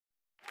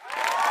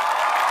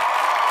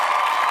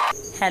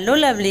Hello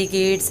lovely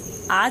kids,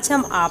 आज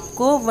हम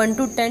आपको 1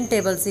 to 10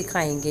 टेबल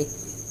सिखाएंगे।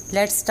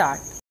 Let's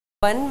start.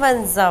 1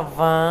 1 ज़ा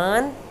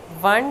 1,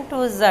 1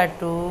 2 ज़ा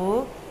 2,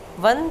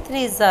 1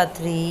 3 ज़ा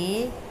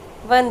 3,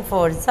 1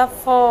 4 ज़ा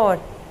 4,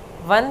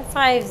 1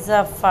 5 ज़ा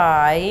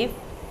 5,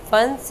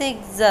 1 6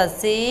 ज़ा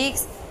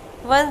 6,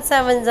 1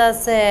 7 ज़ा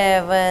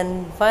 7,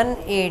 1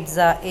 8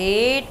 ज़ा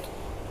 8,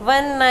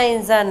 1 9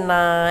 ज़ा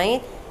 9,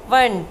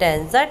 1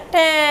 10 ज़ा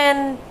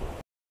 10।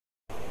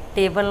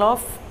 Table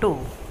of 2।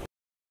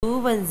 2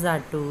 1 ज़ा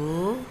 2,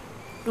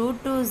 2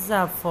 2 ज़ा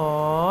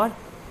 4,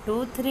 2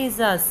 3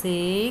 ज़ा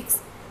 6,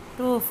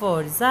 2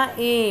 4 ज़ा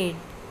 8,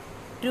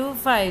 2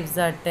 5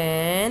 ज़ा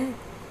 10,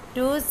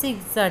 2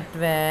 6 ज़ा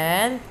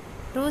 12,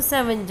 2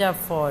 7 ज़ा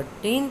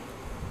 14,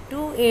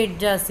 2 8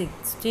 ज़ा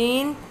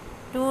 16,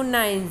 2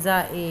 9 ज़ा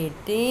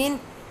 18,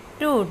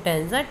 2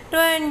 10 ज़ा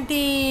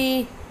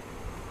 20।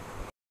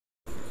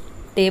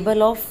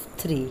 Table of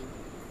 3।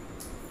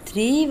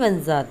 3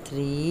 1 ज़ा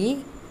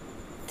 3,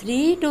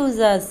 3 2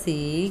 ज़ा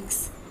 6,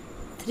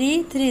 3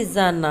 3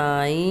 ज़ा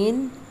 9,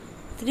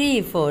 3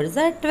 4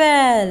 ज़ा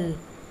 12,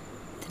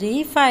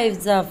 3 5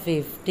 ज़ा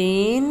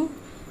 15,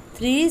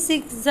 3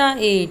 6 ज़ा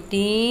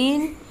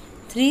 18,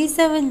 3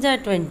 7 ज़ा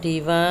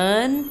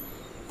 21,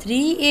 3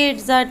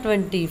 8 ज़ा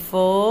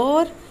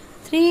 24,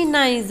 3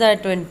 9 ज़ा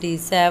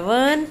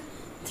 27,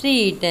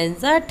 3 10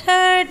 ज़ा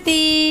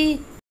 30।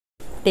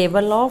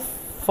 Table of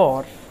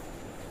 4।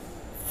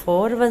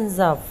 4 1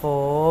 ज़ा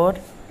 4,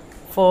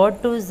 4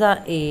 2 ज़ा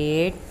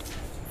 8,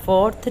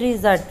 4 3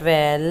 ज़ा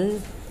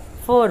 12,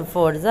 4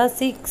 4 ज़ा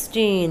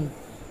 16,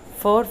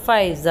 4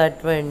 5 ज़ा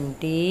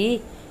 20,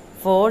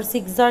 4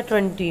 6 ज़ा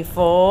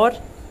 24,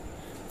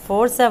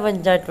 4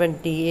 7 ज़ा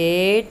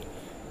 28,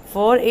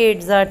 4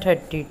 8 ज़ा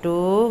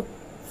 32,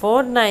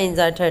 4 9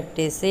 ज़ा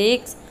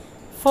 36,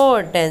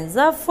 4 10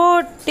 ज़ा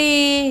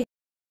 40।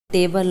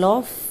 Table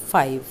of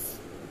 5।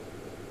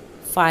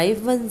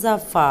 5 1 ज़ा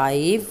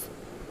 5,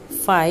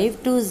 5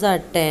 2 ज़ा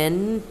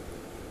 10,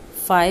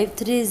 5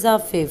 3 ज़ा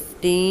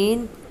 15,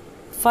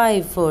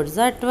 5 4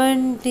 ज़ा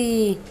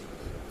 20,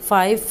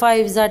 5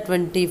 5 ज़ा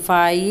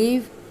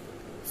 25,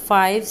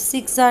 5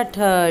 6 ज़ा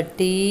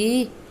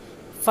 30,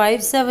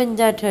 5 7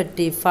 ज़ा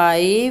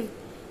 35,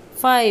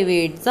 5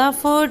 8 ज़ा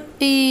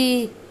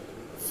 40,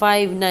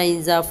 5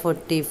 9 ज़ा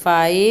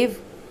 45,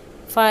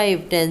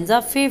 5 10 ज़ा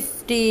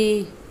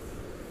 50।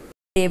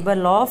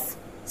 Table of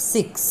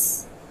 6।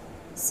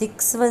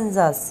 6 1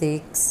 ज़ा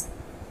 6,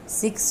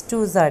 6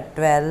 2 ज़ा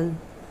 12,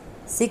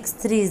 6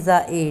 3 ज़ा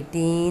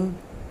 18,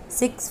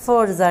 6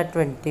 4 ज़ा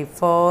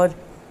 24,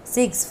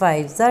 6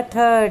 5 ज़ा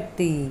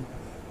 30,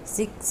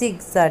 6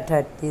 6 ज़ा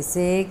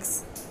 36,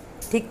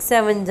 6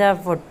 7 ज़ा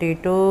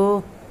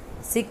 42,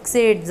 6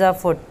 8 ज़ा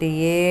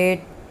 48,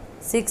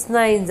 6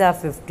 9 ज़ा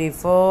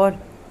 54,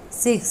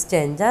 6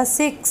 10 ज़ा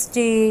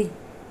 60।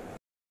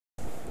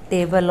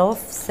 Table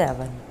of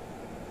 7।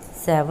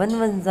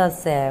 7 1 ज़ा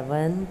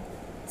 7,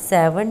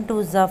 7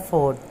 2 ज़ा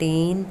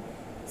 14,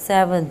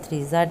 7 3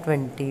 ज़ा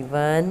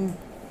 21,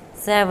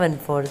 7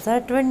 4 ज़ा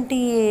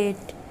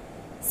 28,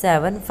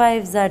 7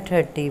 5 ज़ा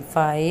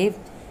 35,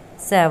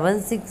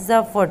 7 6 ज़ा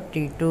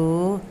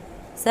 42,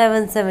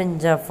 7 7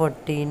 ज़ा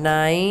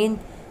 49,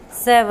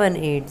 7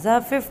 8 ज़ा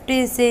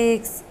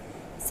 56,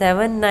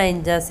 7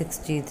 9 ज़ा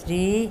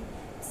 63,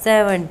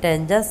 7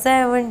 10 ज़ा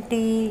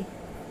 70।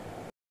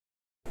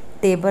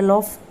 Table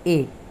of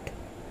 8।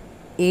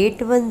 8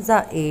 1 ज़ा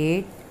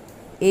 8,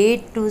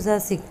 8 2 ज़ा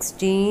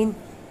 16,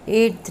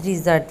 8 3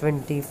 ज़ा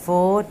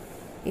 24,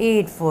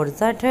 8 4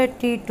 ज़ा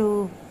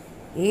 32,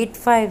 8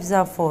 5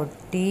 ज़ा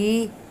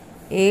 40,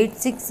 8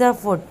 6 ज़ा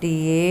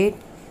 48,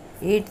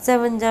 8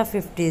 7 ज़ा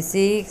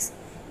 56,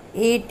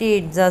 8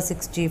 8 ज़ा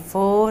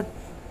 64,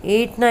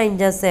 8 9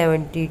 ज़ा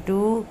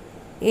 72,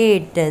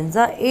 8 10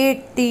 ज़ा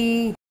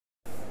 80।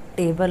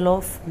 Table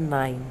of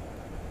 9।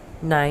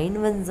 9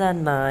 1 ज़ा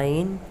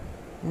 9,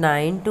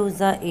 9 2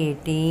 ज़ा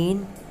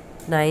 18,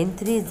 9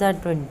 3 ज़ा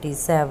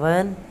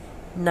 27,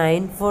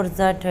 9 4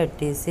 ज़ा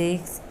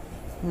 36,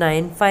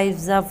 9 5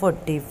 ज़ा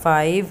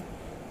 45,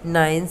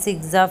 9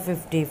 6 ज़ा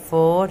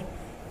 54,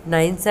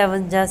 9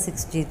 7 ज़ा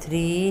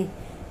 63,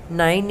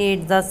 9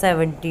 8 ज़ा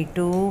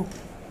 72,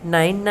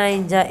 9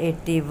 9 ज़ा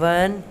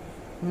 81,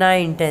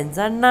 9 10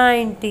 ज़ा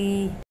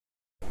 90।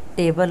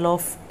 Table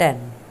of 10।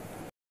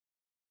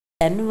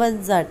 10 1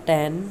 ज़ा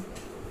 10,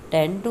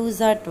 10 2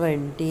 ज़ा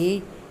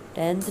 20,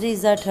 10 3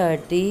 ज़ा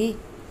 30,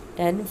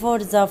 10 4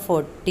 ज़ा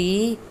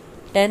 40,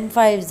 10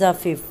 5 ज़ा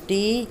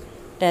 50,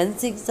 10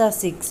 6 ज़ा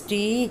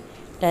 60,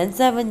 10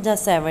 7 ज़ा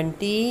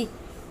 70,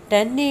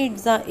 10 8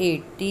 ज़ा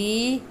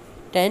 80,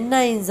 10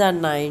 9 ज़ा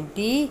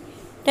 90,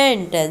 10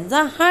 10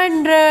 ज़ा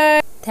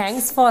 100।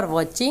 Thanks for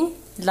watching.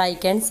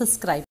 Like and subscribe.